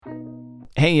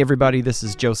Hey everybody, this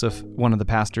is Joseph, one of the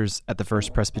pastors at the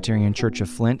First Presbyterian Church of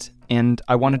Flint, and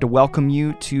I wanted to welcome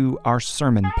you to our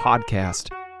sermon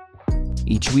podcast.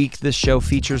 Each week, this show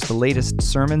features the latest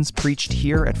sermons preached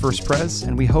here at First Pres,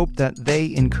 and we hope that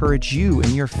they encourage you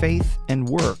in your faith and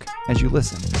work as you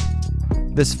listen.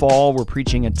 This fall, we're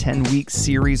preaching a 10-week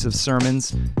series of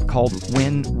sermons called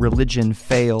When Religion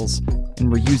Fails,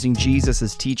 and we're using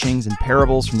Jesus' teachings and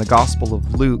parables from the Gospel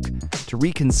of Luke to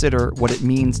reconsider what it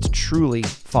means to truly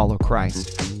follow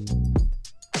Christ.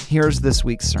 Here's this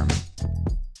week's sermon.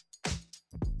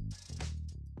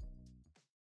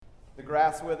 The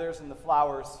grass withers and the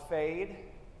flowers fade,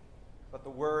 but the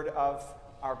word of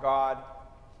our God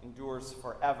endures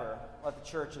forever. Let the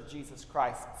Church of Jesus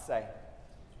Christ say.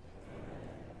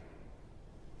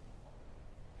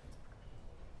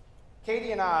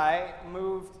 Katie and I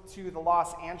moved to the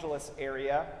Los Angeles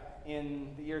area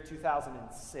in the year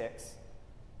 2006.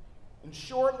 And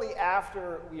shortly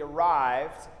after we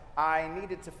arrived, I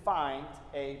needed to find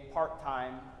a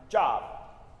part-time job.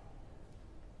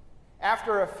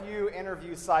 After a few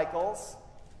interview cycles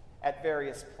at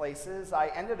various places, I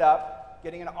ended up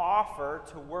getting an offer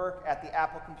to work at the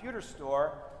Apple Computer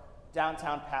Store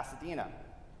downtown Pasadena.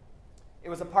 It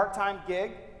was a part-time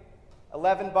gig,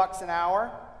 $11 an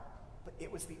hour, but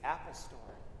it was the Apple Store.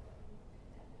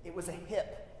 It was a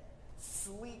hip,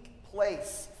 sleek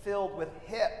place filled with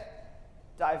hip,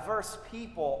 diverse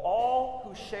people, all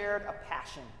who shared a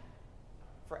passion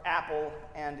for Apple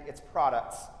and its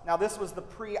products. Now, this was the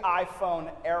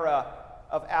pre-iPhone era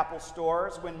of Apple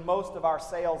stores, when most of our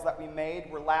sales that we made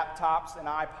were laptops and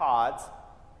iPods.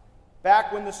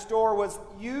 Back when the store was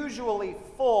usually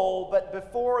full, but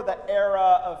before the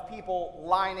era of people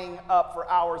lining up for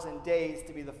hours and days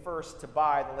to be the first to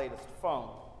buy the latest phone.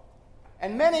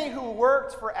 And many who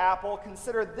worked for Apple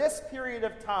consider this period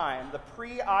of time, the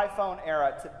pre-iPhone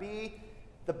era, to be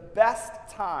the best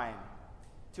time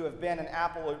to have been an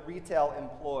Apple retail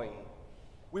employee.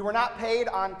 We were not paid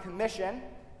on commission,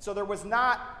 so there was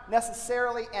not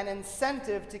necessarily an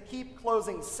incentive to keep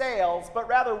closing sales, but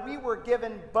rather we were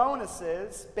given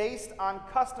bonuses based on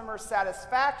customer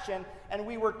satisfaction, and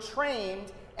we were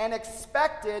trained and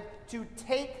expected to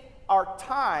take our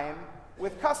time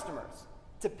with customers,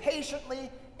 to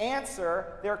patiently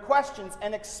answer their questions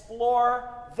and explore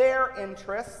their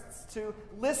interests, to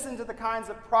listen to the kinds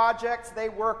of projects they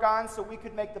work on so we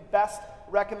could make the best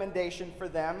recommendation for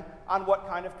them on what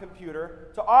kind of computer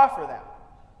to offer them.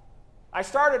 I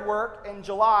started work in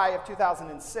July of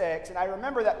 2006, and I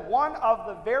remember that one of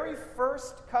the very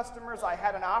first customers I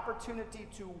had an opportunity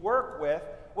to work with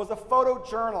was a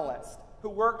photojournalist who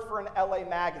worked for an LA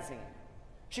magazine.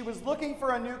 She was looking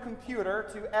for a new computer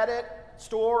to edit,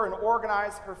 store, and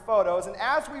organize her photos, and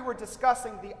as we were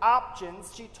discussing the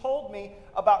options, she told me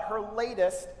about her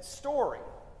latest story,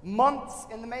 months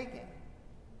in the making.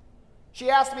 She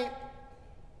asked me,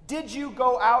 "Did you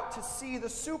go out to see the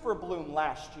Super Bloom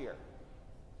last year?"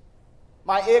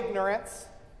 My ignorance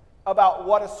about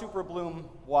what a super bloom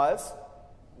was,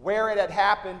 where it had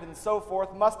happened, and so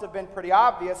forth must have been pretty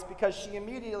obvious, because she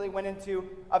immediately went into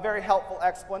a very helpful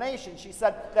explanation. She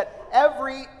said that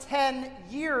every 10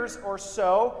 years or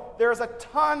so, there's a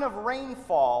ton of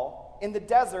rainfall in the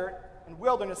desert and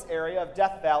wilderness area of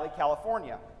Death Valley,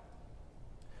 California.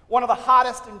 One of the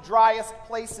hottest and driest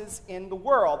places in the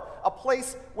world, a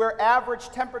place where average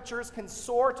temperatures can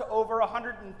soar to over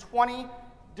 120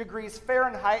 degrees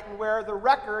Fahrenheit, and where the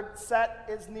record set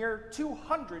is near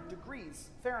 200 degrees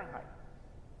Fahrenheit.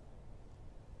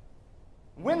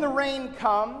 When the rain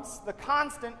comes, the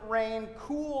constant rain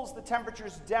cools the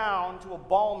temperatures down to a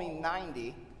balmy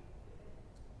 90,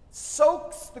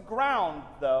 soaks the ground,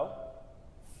 though,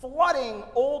 flooding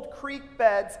old creek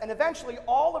beds, and eventually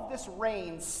all of this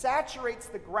rain saturates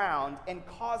the ground and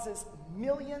causes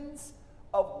millions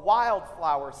of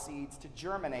wildflower seeds to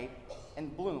germinate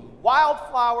and bloom.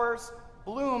 Wildflowers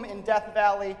bloom in Death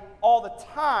Valley all the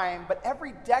time, but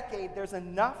every decade there's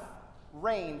enough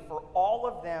rain for all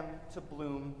of them to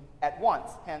bloom at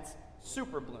once, hence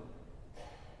super bloom.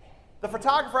 The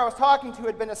photographer I was talking to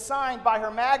had been assigned by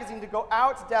her magazine to go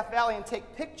out to Death Valley and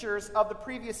take pictures of the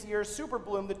previous year's super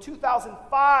bloom, the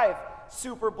 2005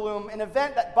 super bloom, an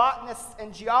event that botanists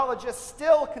and geologists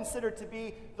still consider to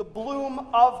be the bloom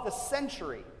of the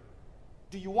century.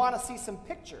 "Do you want to see some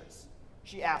pictures?"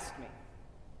 she asked me.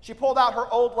 She pulled out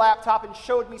her old laptop and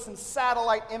showed me some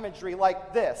satellite imagery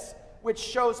like this, which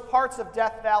shows parts of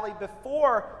Death Valley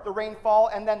before the rainfall,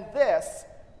 and then this,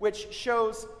 which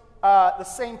shows the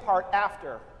same part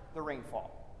after the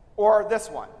rainfall. Or this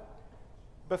one,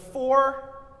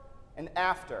 before and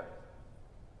after.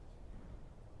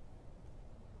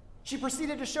 She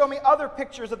proceeded to show me other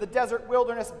pictures of the desert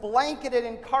wilderness blanketed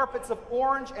in carpets of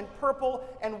orange and purple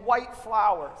and white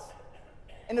flowers.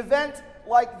 An event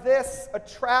like this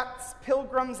attracts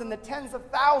pilgrims in the tens of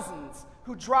thousands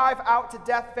who drive out to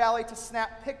Death Valley to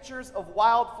snap pictures of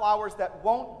wildflowers that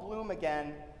won't bloom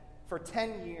again for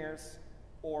 10 years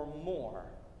or more.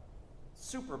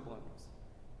 Super blooms.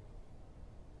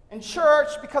 In church,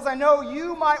 because I know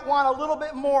you might want a little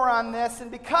bit more on this,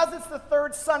 and because it's the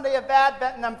third Sunday of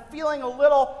Advent and I'm feeling a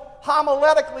little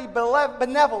homiletically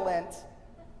benevolent,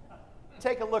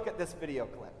 take a look at this video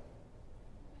clip.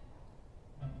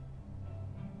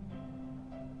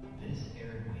 This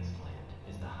arid wasteland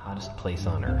is the hottest place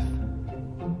on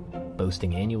Earth,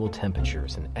 boasting annual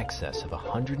temperatures in excess of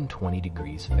 120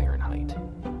 degrees Fahrenheit.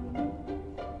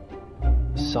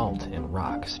 Salt and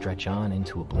rock stretch on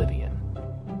into oblivion,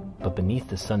 but beneath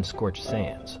the sun-scorched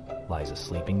sands lies a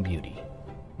sleeping beauty.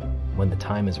 When the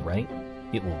time is right,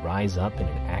 it will rise up in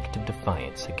an act of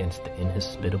defiance against the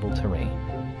inhospitable terrain.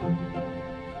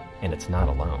 And it's not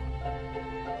alone.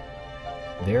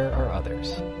 There are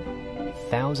others,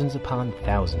 thousands upon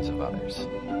thousands of others.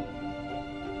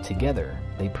 Together,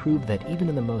 they prove that even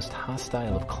in the most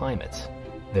hostile of climates,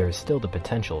 there is still the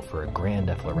potential for a grand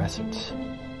efflorescence,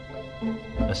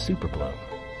 a superbloom.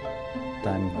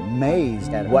 I'm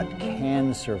amazed at what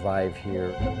can survive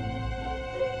here.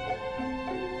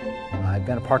 I've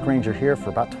been a park ranger here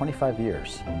for about 25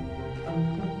 years.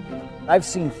 I've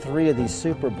seen 3 of these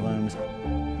super blooms.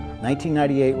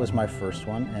 1998 was my first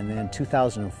one, and then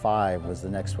 2005 was the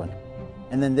next one.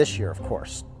 And then this year, of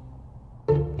course.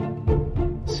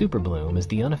 Superbloom is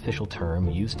the unofficial term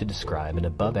used to describe an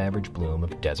above-average bloom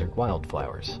of desert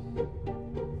wildflowers.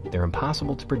 They're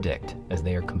impossible to predict as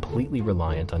they are completely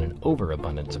reliant on an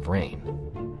overabundance of rain,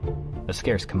 a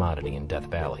scarce commodity in Death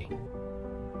Valley.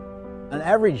 An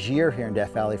average year here in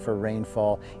Death Valley for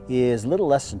rainfall is a little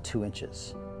less than 2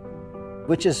 inches,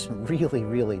 which is really,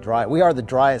 really dry. We are the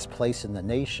driest place in the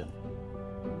nation.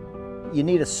 You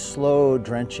need a slow,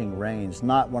 drenching rains,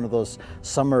 not one of those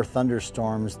summer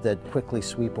thunderstorms that quickly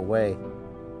sweep away.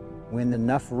 When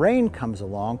enough rain comes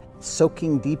along,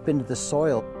 soaking deep into the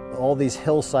soil, all these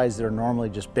hillsides that are normally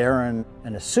just barren,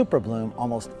 and a superbloom,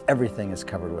 almost everything is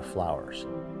covered with flowers.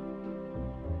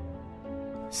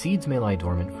 Seeds may lie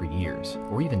dormant for years,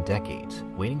 or even decades,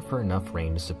 waiting for enough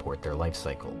rain to support their life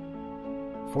cycle.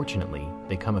 Fortunately,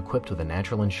 they come equipped with a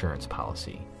natural insurance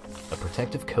policy, a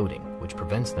protective coating which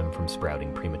prevents them from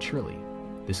sprouting prematurely.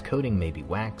 This coating may be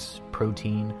wax,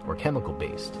 protein, or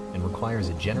chemical-based, and requires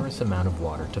a generous amount of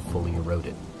water to fully erode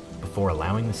it, before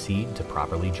allowing the seed to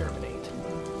properly germinate.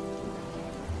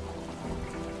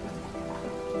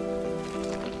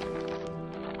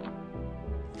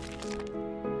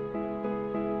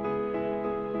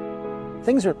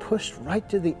 Things are pushed right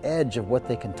to the edge of what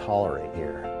they can tolerate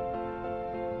here.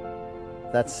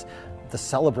 That's the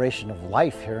celebration of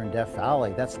life here in Death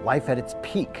Valley. That's life at its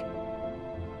peak.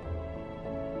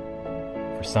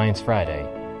 For Science Friday,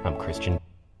 I'm Christian.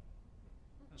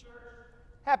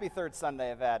 Happy third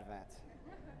Sunday of Advent.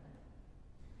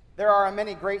 There are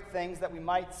many great things that we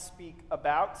might speak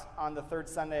about on the third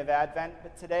Sunday of Advent,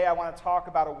 but today I want to talk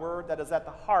about a word that is at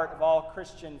the heart of all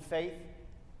Christian faith,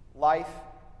 life,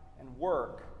 and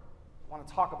work. I want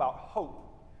to talk about hope.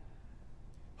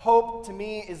 Hope, to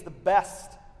me, is the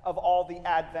best of all the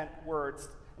Advent words.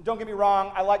 And don't get me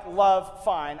wrong, I like love,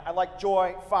 fine. I like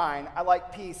joy, fine. I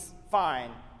like peace, fine.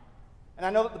 And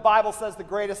I know that the Bible says the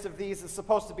greatest of these is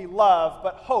supposed to be love,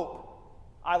 but hope,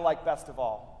 I like best of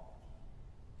all.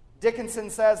 Dickinson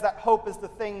says that hope is the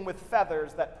thing with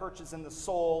feathers that perches in the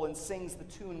soul and sings the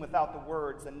tune without the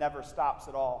words and never stops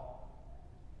at all.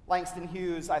 Langston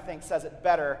Hughes, I think, says it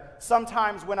better.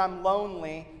 Sometimes when I'm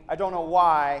lonely, I don't know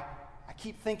why, I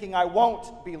keep thinking I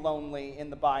won't be lonely in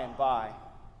the by and by.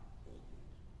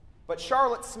 But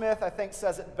Charlotte Smith, I think,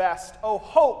 says it best. Oh,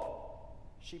 hope,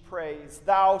 she prays,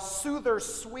 thou soother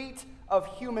sweet of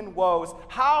human woes,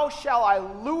 how shall I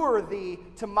lure thee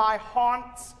to my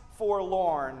haunts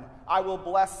forlorn? I will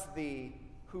bless thee,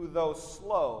 who though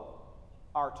slow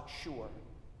art sure.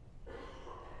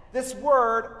 This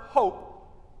word, hope,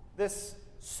 this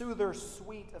soother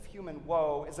sweet of human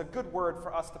woe, is a good word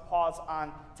for us to pause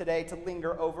on today, to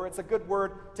linger over. It's a good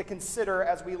word to consider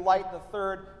as we light the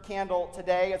third candle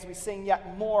today, as we sing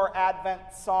yet more Advent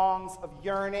songs of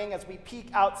yearning, as we peek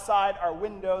outside our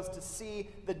windows to see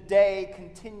the day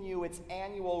continue its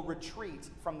annual retreat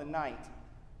from the night.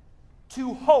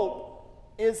 To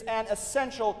hope is an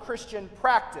essential Christian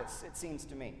practice, it seems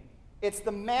to me. It's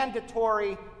the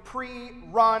mandatory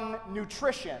pre-run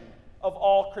nutrition of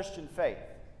all Christian faith.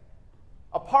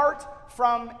 Apart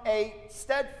from a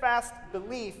steadfast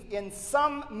belief in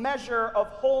some measure of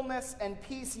wholeness and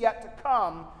peace yet to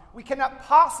come, we cannot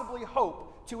possibly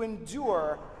hope to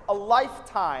endure a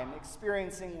lifetime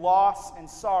experiencing loss and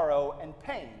sorrow and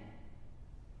pain.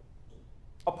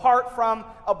 Apart from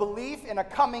a belief in a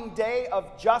coming day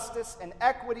of justice and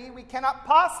equity, we cannot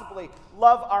possibly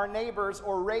love our neighbors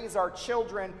or raise our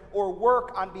children or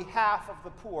work on behalf of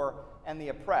the poor and the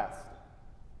oppressed.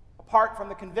 Apart from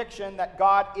the conviction that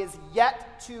God is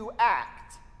yet to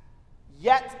act,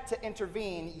 yet to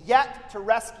intervene, yet to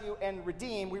rescue and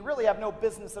redeem, we really have no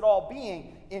business at all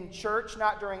being in church,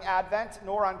 not during Advent,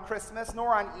 nor on Christmas,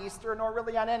 nor on Easter, nor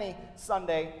really on any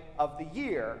Sunday of the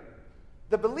year.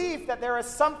 The belief that there is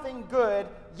something good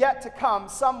yet to come,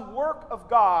 some work of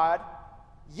God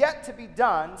yet to be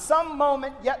done, some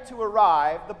moment yet to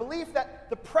arrive, the belief that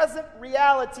the present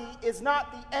reality is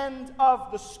not the end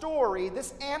of the story,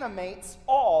 this animates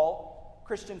all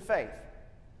Christian faith.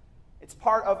 It's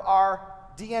part of our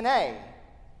DNA,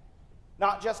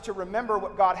 not just to remember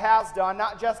what God has done,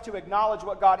 not just to acknowledge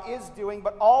what God is doing,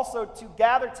 but also to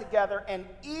gather together and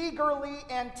eagerly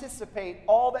anticipate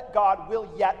all that God will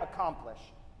yet accomplish,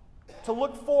 to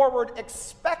look forward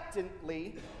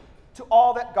expectantly to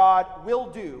all that God will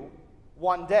do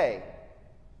one day.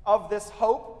 Of this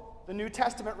hope, the New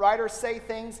Testament writers say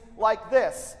things like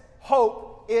this: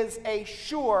 hope is a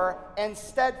sure and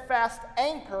steadfast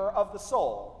anchor of the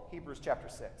soul, Hebrews chapter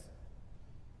 6.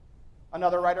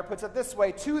 Another writer puts it this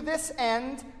way: to this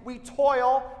end we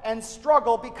toil and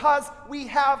struggle because we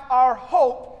have our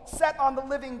hope set on the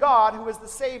living God who is the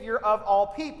Savior of all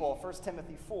people, 1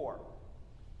 Timothy 4.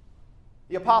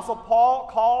 The Apostle Paul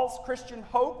calls Christian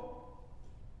hope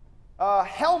a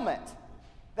helmet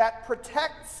that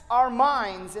protects our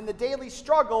minds in the daily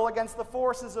struggle against the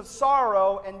forces of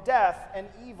sorrow and death and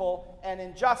evil and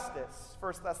injustice,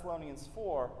 1 Thessalonians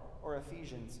 4 or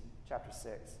Ephesians chapter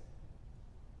 6.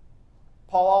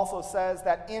 Paul also says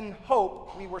that in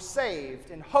hope we were saved.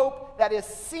 And hope that is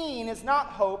seen is not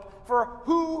hope, for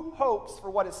who hopes for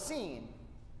what is seen?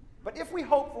 But if we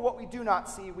hope for what we do not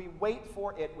see, we wait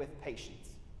for it with patience.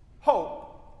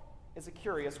 Hope is a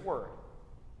curious word.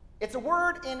 It's a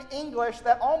word in English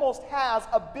that almost has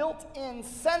a built-in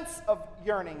sense of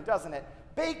yearning, doesn't it?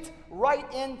 Baked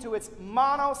right into its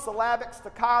monosyllabic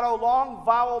staccato,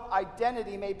 long-voweled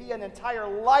identity may be an entire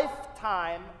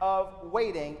lifetime of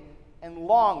waiting and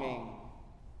longing.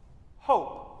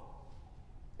 Hope.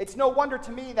 It's no wonder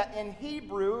to me that in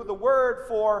Hebrew, the word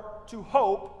for to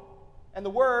hope and the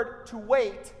word to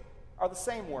wait are the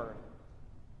same word.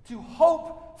 To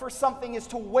hope for something is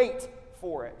to wait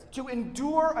for it, to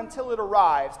endure until it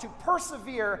arrives, to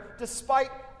persevere despite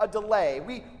a delay.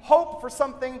 We hope for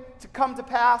something to come to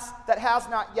pass that has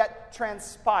not yet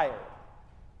transpired.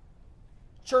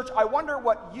 Church, I wonder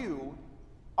what you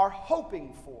are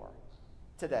hoping for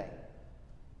today.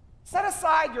 Set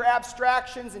aside your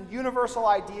abstractions and universal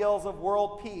ideals of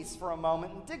world peace for a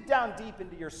moment and dig down deep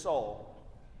into your soul.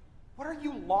 What are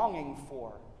you longing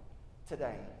for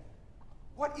today?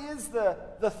 What is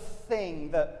the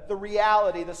thing, the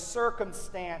reality, the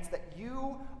circumstance that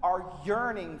you are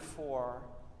yearning for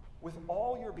with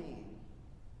all your being?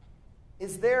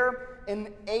 Is there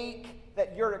an ache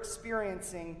that you're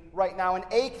experiencing right now, an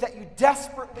ache that you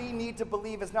desperately need to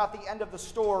believe is not the end of the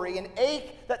story, an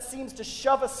ache that seems to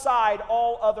shove aside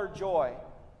all other joy?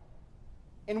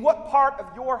 In what part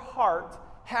of your heart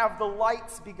have the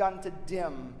lights begun to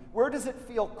dim? Where does it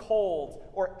feel cold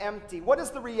or empty? What is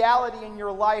the reality in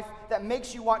your life that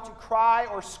makes you want to cry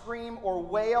or scream or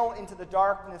wail into the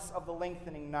darkness of the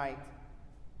lengthening night?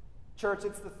 Church,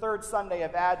 it's the third Sunday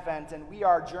of Advent, and we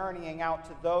are journeying out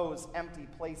to those empty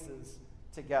places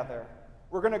together.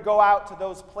 We're going to go out to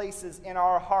those places in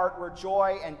our heart where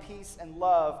joy and peace and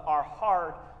love are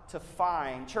hard to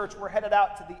find. Church, we're headed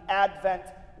out to the Advent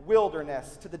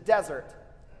wilderness, to the desert,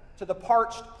 to the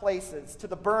parched places, to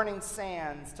the burning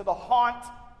sands, to the haunt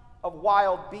of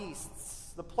wild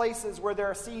beasts, the places where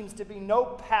there seems to be no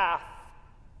path,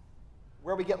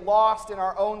 where we get lost in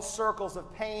our own circles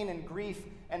of pain and grief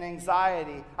and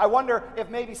anxiety. I wonder if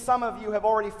maybe some of you have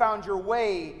already found your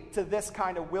way to this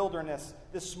kind of wilderness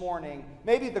this morning.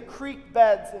 Maybe the creek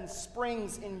beds and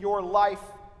springs in your life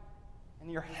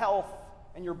and your health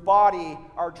and your body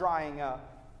are drying up.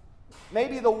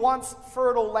 Maybe the once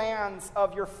fertile lands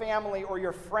of your family or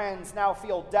your friends now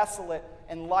feel desolate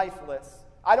and lifeless.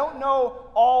 I don't know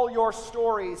all your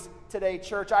stories today,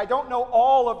 church. I don't know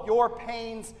all of your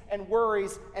pains and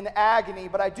worries and agony,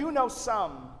 but I do know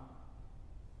some.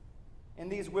 In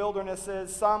these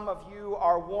wildernesses, some of you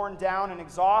are worn down and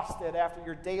exhausted after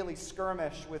your daily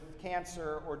skirmish with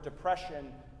cancer or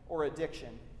depression or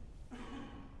addiction.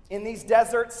 In these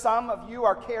deserts, some of you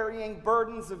are carrying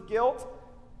burdens of guilt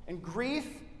and grief,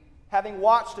 having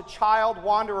watched a child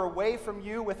wander away from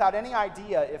you without any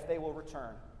idea if they will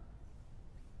return.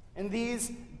 In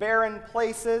these barren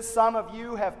places, some of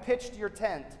you have pitched your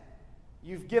tent.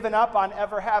 You've given up on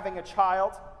ever having a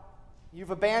child.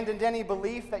 You've abandoned any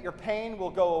belief that your pain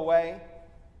will go away.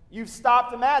 You've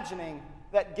stopped imagining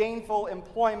that gainful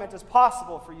employment is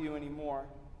possible for you anymore.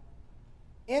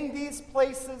 In these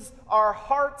places, our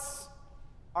hearts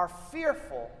are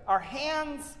fearful, our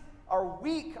hands are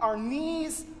weak, our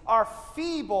knees are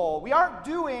feeble. We aren't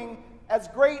doing as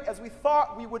great as we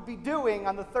thought we would be doing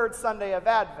on the third Sunday of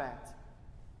Advent.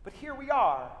 But here we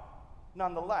are,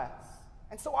 nonetheless.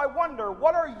 And so I wonder,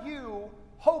 what are you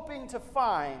hoping to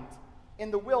find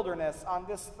in the wilderness on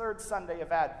this third Sunday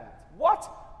of Advent? What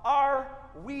are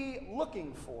we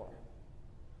looking for?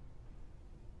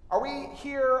 Are we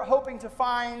here hoping to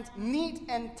find neat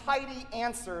and tidy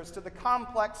answers to the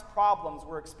complex problems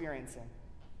we're experiencing?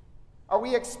 Are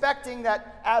we expecting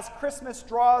that as Christmas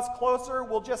draws closer,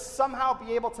 we'll just somehow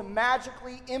be able to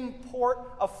magically import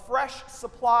a fresh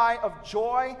supply of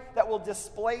joy that will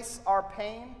displace our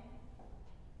pain?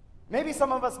 Maybe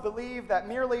some of us believe that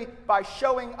merely by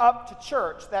showing up to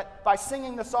church, that by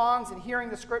singing the songs and hearing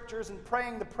the scriptures and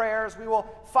praying the prayers, we will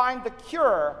find the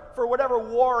cure for whatever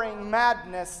warring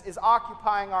madness is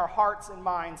occupying our hearts and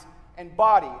minds and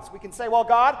bodies. We can say, well,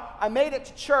 God, I made it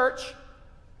to church.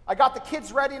 I got the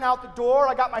kids ready and out the door.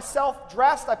 I got myself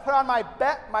dressed. I put on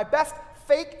my best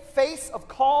fake face of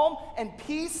calm and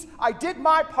peace. I did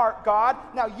my part, God.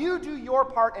 Now you do your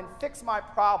part and fix my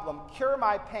problem, cure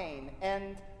my pain,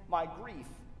 end my grief.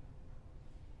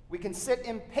 We can sit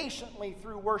impatiently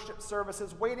through worship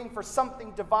services waiting for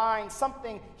something divine,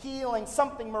 something healing,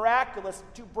 something miraculous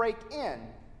to break in.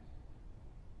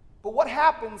 But what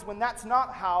happens when that's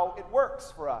not how it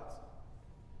works for us?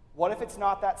 What if it's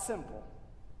not that simple?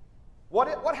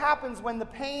 What happens when the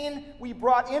pain we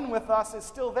brought in with us is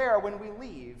still there when we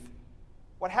leave?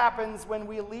 What happens when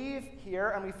we leave here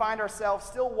and we find ourselves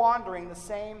still wandering the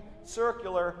same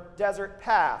circular desert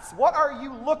paths? What are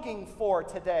you looking for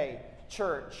today,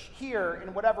 church, here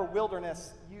in whatever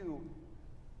wilderness you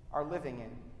are living in?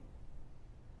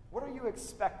 What are you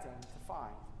expecting to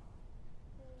find?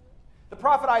 The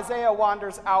prophet Isaiah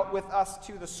wanders out with us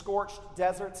to the scorched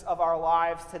deserts of our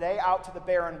lives today, out to the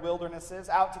barren wildernesses,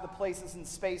 out to the places and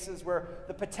spaces where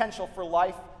the potential for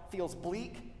life feels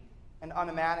bleak and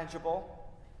unmanageable.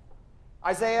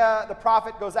 Isaiah, the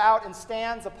prophet, goes out and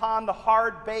stands upon the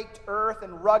hard-baked earth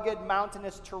and rugged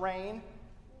mountainous terrain.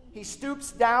 He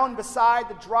stoops down beside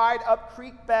the dried-up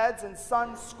creek beds and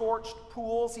sun-scorched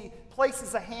pools. He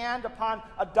places a hand upon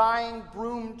a dying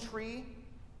broom tree.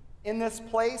 In this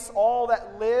place, all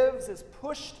that lives is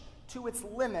pushed to its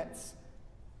limits.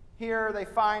 Here they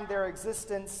find their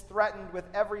existence threatened with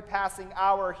every passing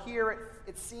hour. Here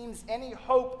it seems any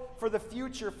hope for the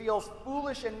future feels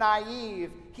foolish and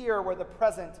naive, here where the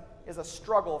present is a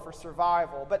struggle for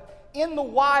survival. But in the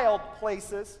wild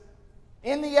places,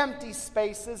 in the empty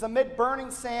spaces, amid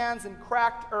burning sands and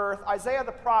cracked earth, Isaiah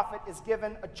the prophet is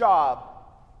given a job.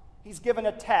 He's given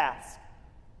a task.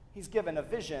 He's given a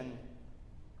vision.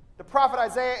 The prophet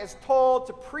Isaiah is told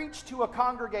to preach to a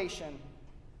congregation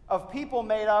of people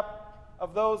made up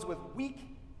of those with weak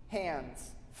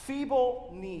hands, feeble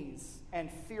knees,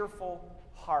 and fearful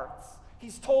hearts.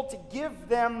 He's told to give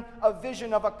them a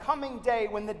vision of a coming day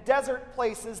when the desert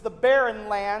places, the barren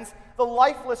lands, the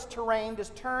lifeless terrain is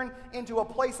turned into a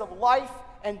place of life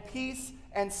and peace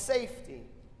and safety.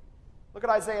 Look at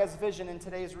Isaiah's vision in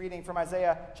today's reading from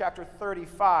Isaiah chapter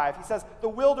 35. He says, "The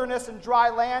wilderness and dry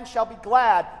land shall be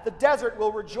glad. The desert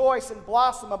will rejoice and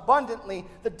blossom abundantly.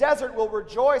 The desert will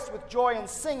rejoice with joy and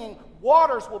singing.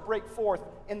 Waters will break forth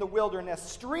in the wilderness.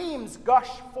 Streams gush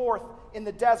forth in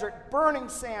the desert. Burning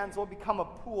sands will become a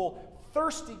pool.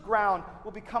 Thirsty ground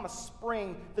will become a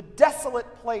spring. The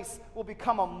desolate place will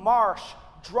become a marsh.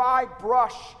 Dry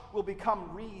brush will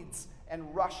become reeds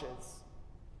and rushes."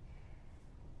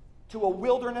 To a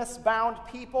wilderness-bound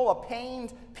people, a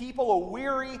pained people, a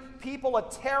weary people, a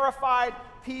terrified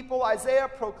people, Isaiah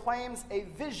proclaims a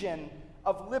vision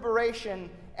of liberation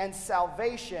and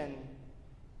salvation.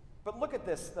 But look at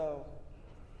this, though.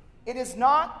 It is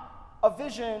not a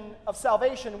vision of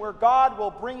salvation where God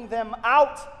will bring them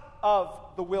out of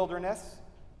the wilderness.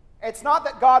 It's not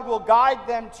that God will guide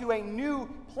them to a new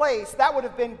place. That would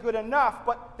have been good enough.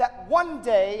 But that one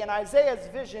day, in Isaiah's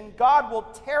vision, God will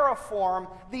terraform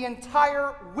the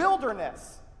entire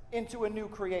wilderness into a new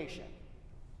creation.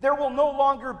 There will no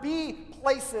longer be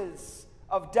places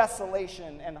of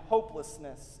desolation and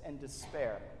hopelessness and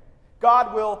despair.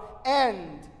 God will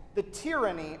end the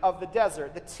tyranny of the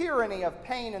desert, the tyranny of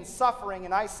pain and suffering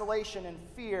and isolation and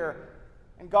fear,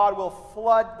 and God will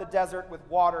flood the desert with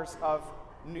waters of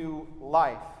new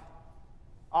life.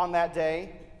 On that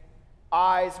day,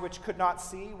 eyes which could not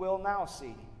see will now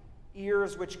see.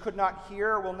 Ears which could not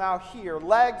hear will now hear.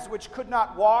 Legs which could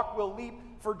not walk will leap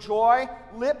for joy.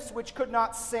 Lips which could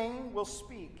not sing will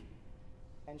speak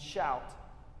and shout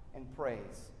in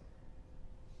praise.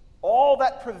 All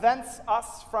that prevents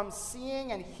us from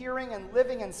seeing and hearing and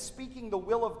living and speaking the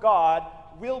will of God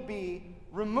will be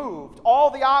removed.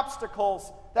 All the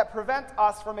obstacles that prevent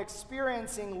us from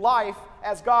experiencing life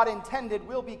as God intended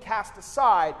will be cast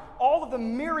aside. All of the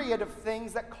myriad of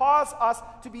things that cause us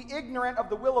to be ignorant of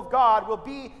the will of God will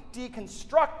be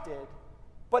deconstructed.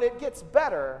 But it gets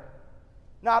better.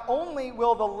 Not only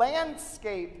will the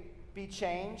landscape be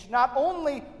changed, not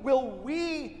only will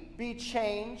we be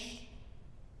changed,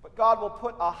 but God will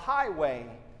put a highway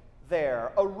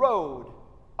there, a road,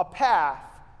 a path,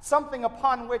 something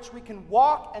upon which we can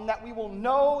walk and that we will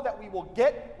know that we will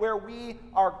get where we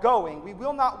are going. We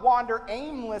will not wander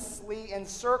aimlessly in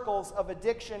circles of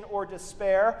addiction or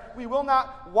despair. We will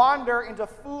not wander into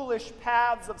foolish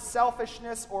paths of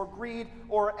selfishness or greed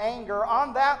or anger.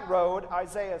 On that road,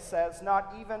 Isaiah says,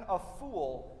 not even a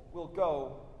fool will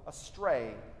go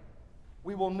astray.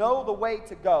 We will know the way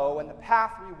to go, and the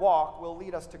path we walk will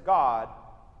lead us to God,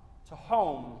 to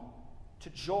home, to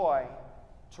joy,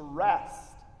 to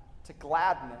rest, to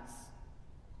gladness.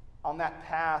 On that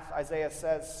path, Isaiah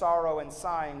says, sorrow and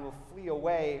sighing will flee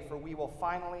away, for we will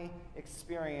finally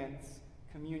experience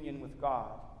communion with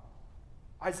God.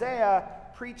 Isaiah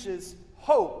preaches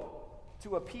hope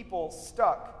to a people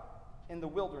stuck in the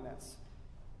wilderness.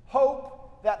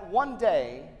 Hope that one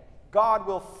day God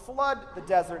will flood the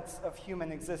deserts of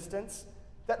human existence,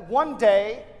 that one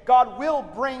day God will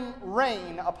bring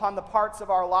rain upon the parts of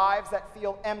our lives that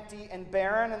feel empty and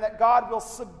barren, and that God will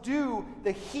subdue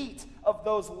the heat of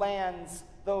those lands,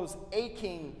 those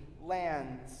aching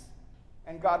lands,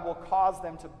 and God will cause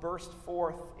them to burst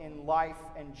forth in life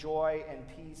and joy and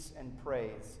peace and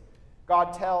praise.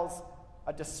 God tells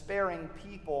a despairing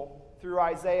people through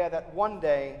Isaiah that one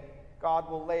day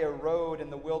God will lay a road in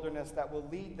the wilderness that will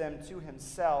lead them to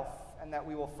himself, and that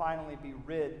we will finally be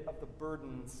rid of the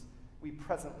burdens we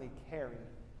presently carry.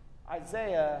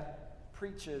 Isaiah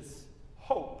preaches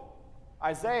hope.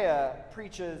 Isaiah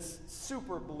preaches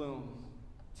super bloom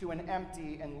to an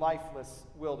empty and lifeless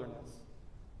wilderness.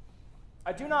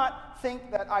 I do not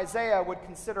think that Isaiah would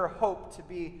consider hope to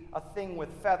be a thing with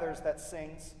feathers that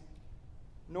sings,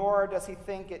 nor does he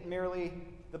think it merely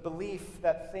the belief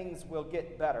that things will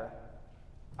get better.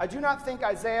 I do not think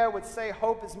Isaiah would say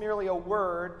hope is merely a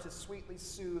word to sweetly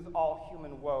soothe all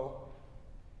human woe.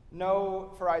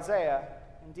 No, for Isaiah,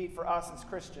 indeed for us as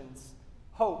Christians,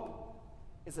 hope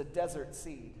is a desert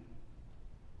seed.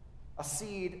 A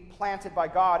seed planted by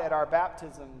God at our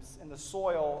baptisms in the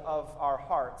soil of our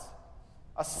hearts.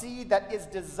 A seed that is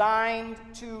designed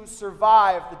to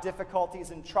survive the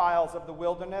difficulties and trials of the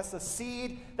wilderness. A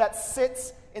seed that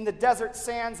sits in the desert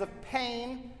sands of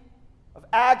pain, of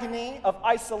agony, of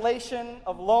isolation,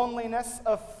 of loneliness,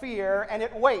 of fear, and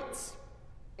it waits,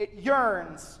 it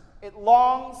yearns, it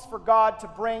longs for God to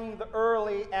bring the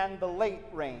early and the late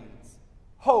rains.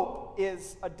 Hope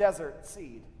is a desert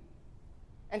seed.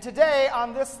 And today,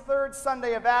 on this third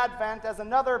Sunday of Advent, as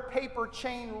another paper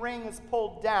chain ring is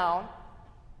pulled down,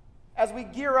 as we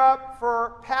gear up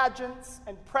for pageants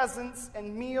and presents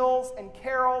and meals and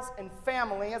carols and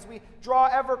family, as we draw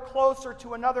ever closer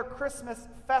to another Christmas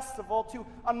festival, to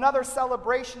another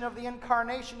celebration of the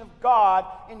incarnation of God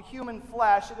in human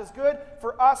flesh, it is good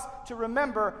for us to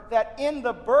remember that in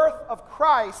the birth of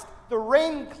Christ, the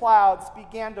rain clouds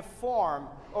began to form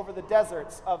over the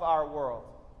deserts of our world.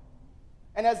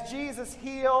 And as Jesus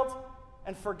healed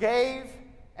and forgave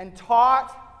and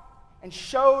taught and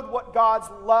showed what God's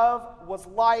love was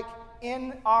like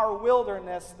in our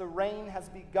wilderness, the rain has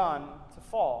begun to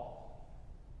fall.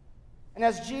 And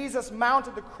as Jesus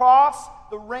mounted the cross,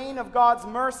 the rain of God's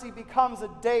mercy becomes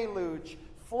a deluge,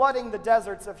 flooding the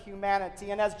deserts of humanity.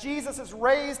 And as Jesus is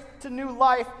raised to new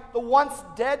life, the once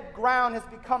dead ground has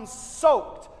become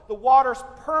soaked, the waters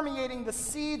permeating the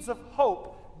seeds of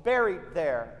hope buried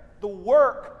there. The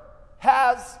work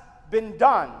has been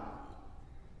done.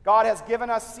 God has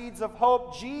given us seeds of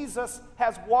hope. Jesus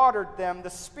has watered them. The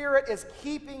Spirit is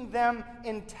keeping them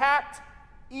intact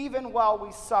even while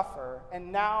we suffer.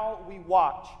 And now we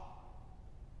watch.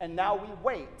 And now we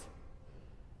wait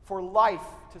for life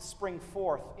to spring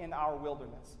forth in our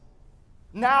wilderness.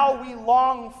 Now we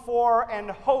long for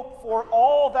and hope for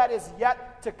all that is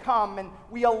yet to come, and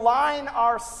we align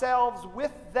ourselves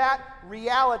with that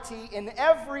reality in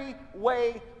every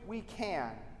way we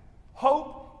can.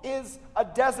 Hope is a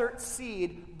desert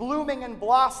seed, blooming and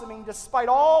blossoming despite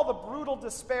all the brutal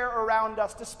despair around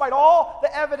us, despite all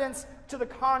the evidence to the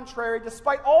contrary,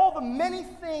 despite all the many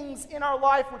things in our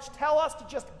life which tell us to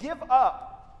just give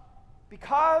up.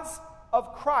 Because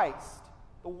of Christ,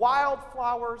 the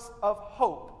wildflowers of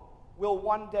hope will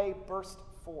one day burst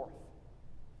forth.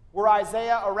 Were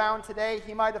Isaiah around today,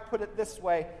 he might have put it this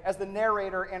way, as the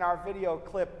narrator in our video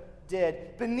clip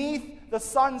did. Beneath the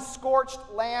sun-scorched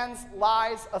lands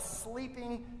lies a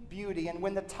sleeping beauty, and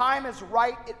when the time is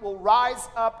right, it will rise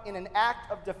up in an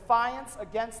act of defiance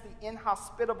against the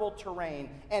inhospitable terrain.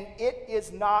 And it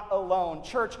is not alone.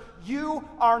 Church, you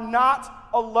are not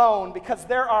alone, because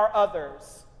there are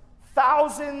others.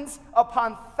 Thousands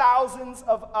upon thousands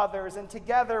of others, and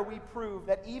together we prove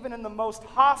that even in the most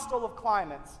hostile of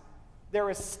climates, there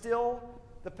is still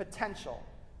the potential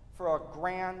for a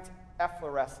grand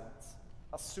efflorescence,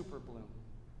 a super bloom.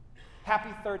 Happy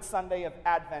third Sunday of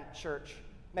Advent, church.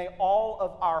 May all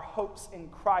of our hopes in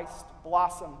Christ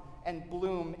blossom and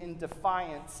bloom in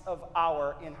defiance of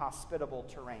our inhospitable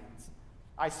terrains.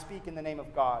 I speak in the name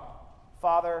of God,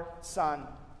 Father, Son,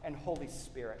 and Holy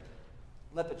Spirit.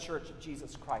 Let the Church of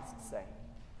Jesus Christ say,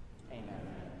 Amen.